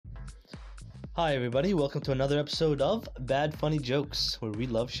Hi everybody, welcome to another episode of Bad Funny Jokes, where we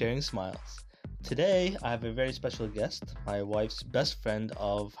love sharing smiles. Today, I have a very special guest, my wife's best friend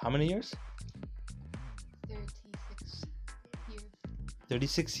of how many years? 36 years.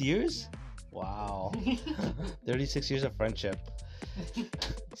 36 years? Yeah. Wow. 36 years of friendship.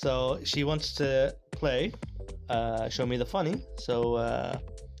 So, she wants to play Show Me the Funny, so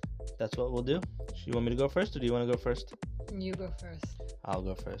that's what we'll do. Do you want me to go first, or do you want to go first? You go first. I'll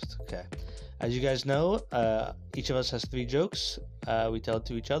go first. Okay. As you guys know, each of us has 3 jokes. We tell it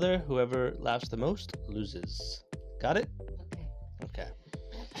to each other. Whoever laughs the most loses. Got it? Okay. Okay.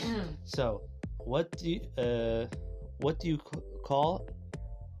 So, what do you call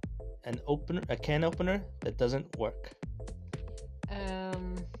a can opener that doesn't work?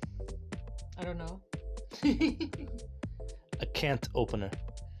 I don't know. A can't opener.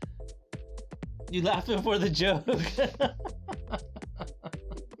 You laughed before the joke.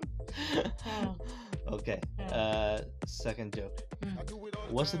 Oh. Okay. Yeah. Second joke.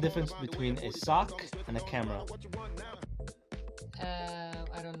 What's the difference between a sock and a camera?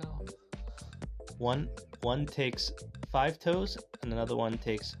 I don't know. One takes 5 toes and another one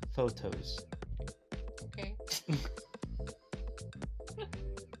takes photos. Okay.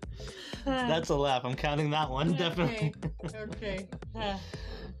 That's a laugh. I'm counting that one, definitely. Okay.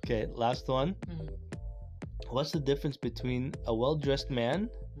 Okay, last one. What's the difference between a well-dressed man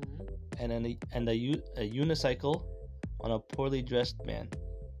and a unicycle on a poorly dressed man?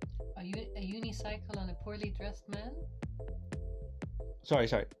 A unicycle on a poorly dressed man? Sorry.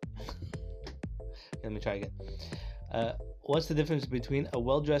 Let me try again. What's the difference between a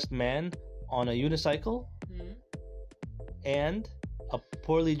well-dressed man on a unicycle and a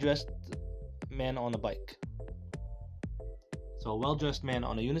poorly dressed man on a bike? So a well-dressed man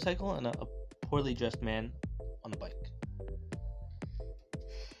on a unicycle and a poorly dressed man on a bike.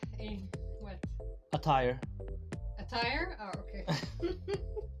 What? A tire. A tire? Oh, okay.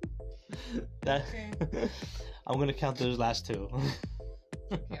 Okay. I'm gonna count those last 2.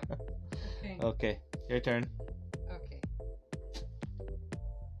 Yeah. Okay. Okay, your turn. Okay.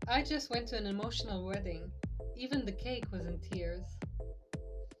 I just went to an emotional wedding. Even the cake was in tears.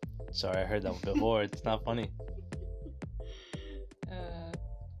 Sorry, I heard that before. It's not funny.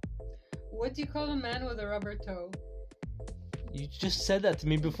 What do you call a man with a rubber toe? You just said that to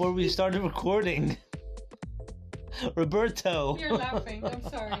me before we started recording. Roberto. You're laughing. I'm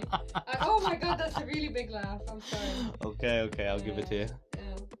sorry. Oh my god, that's a really big laugh. I'm sorry. Okay, I'll give it to you.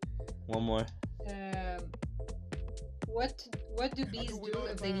 One more. What do bees do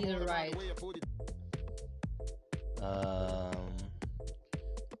if they need a ride?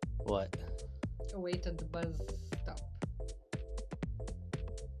 What? Wait at the bus stop.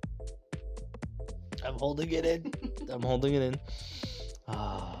 I'm holding it in.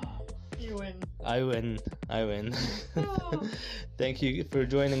 You win. I win. Oh. Thank you for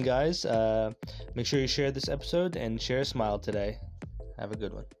joining, guys. Make sure you share this episode and share a smile today. Have a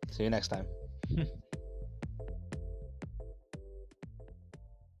good one. See you next time.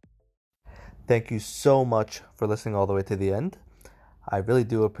 Thank you so much for listening all the way to the end. I really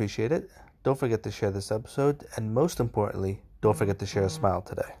do appreciate it. Don't forget to share this episode, and most importantly, don't forget to share a smile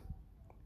today.